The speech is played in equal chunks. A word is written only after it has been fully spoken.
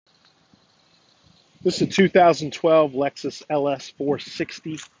This is a 2012 Lexus LS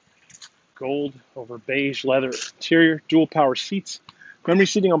 460, gold over beige leather interior, dual power seats, memory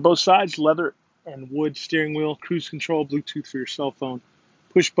seating on both sides, leather and wood steering wheel, cruise control, Bluetooth for your cell phone,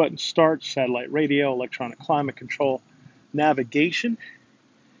 push button start, satellite radio, electronic climate control, navigation,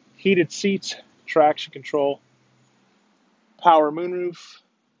 heated seats, traction control, power moonroof.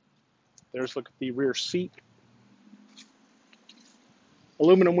 There's a look at the rear seat,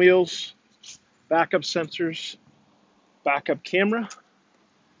 aluminum wheels, backup sensors, backup camera,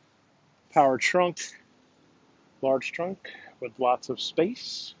 power trunk, large trunk with lots of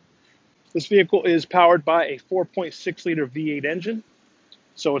space. This vehicle is powered by a 4.6 liter V8 engine,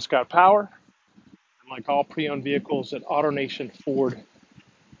 so it's got power. And like all pre-owned vehicles at AutoNation Ford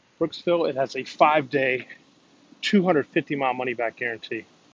Brooksville, it has a 5-day, 250-mile money-back guarantee.